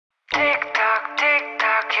tick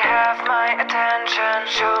tock, you have my attention.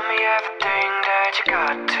 Show me everything that you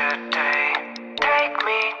got today. Take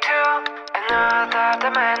me to another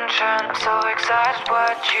dimension. I'm so excited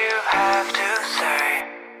what you have to say.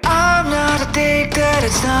 I'm not addicted,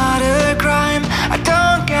 it's not a crime. I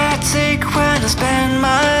don't get sick when I spend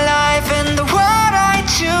my life in the world I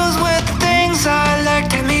choose with the things I like.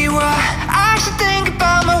 Tell me why I should think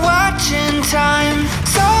about my watching time.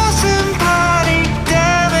 So sympathetic,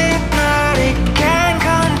 damn it, naughty. Can't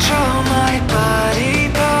control my body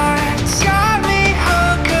parts. Got me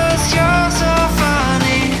hooked 'cause you're so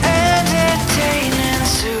funny, entertaining,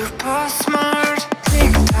 super smart.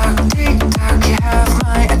 Tick tock, you have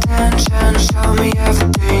my attention. Show me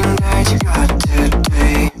everything that you got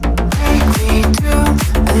today. Take me to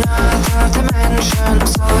another dimension. I'm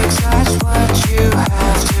so excited what you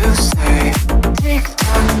have to say. Tick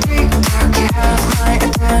tock, you have my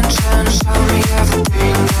attention. Show me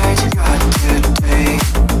everything that you got today.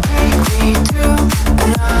 Take me to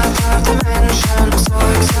another dimension. I'm so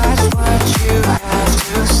excited what you have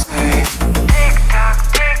to say. Tick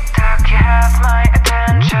tock, you have my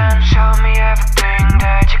attention. Show me everything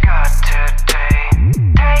that you got today.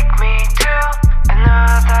 Take me to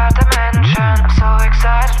another dimension. I'm so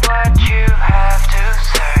excited what you have to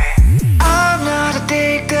say. I'm not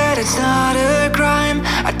addicted, it's not a crime.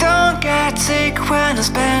 I don't get sick when I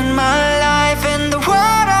spend my life in the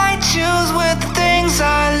world I choose with the things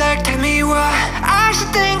I like. Tell me why I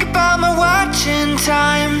should think about my watching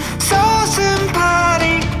time. So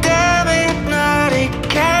sympathetic, damn it, naughty.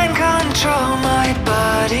 Can't control my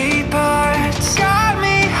body parts. Got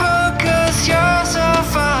me hooked 'cause you're so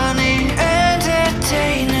funny,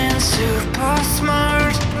 entertaining, super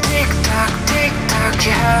smart. Tick tock,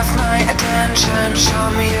 you have my attention. Show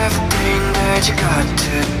me everything that you got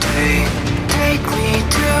today. Take me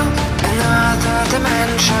to another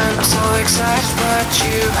dimension. I'm so excited what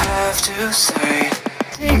you have to say.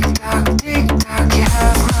 Tick tock, you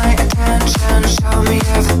have my attention. Show me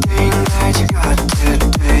everything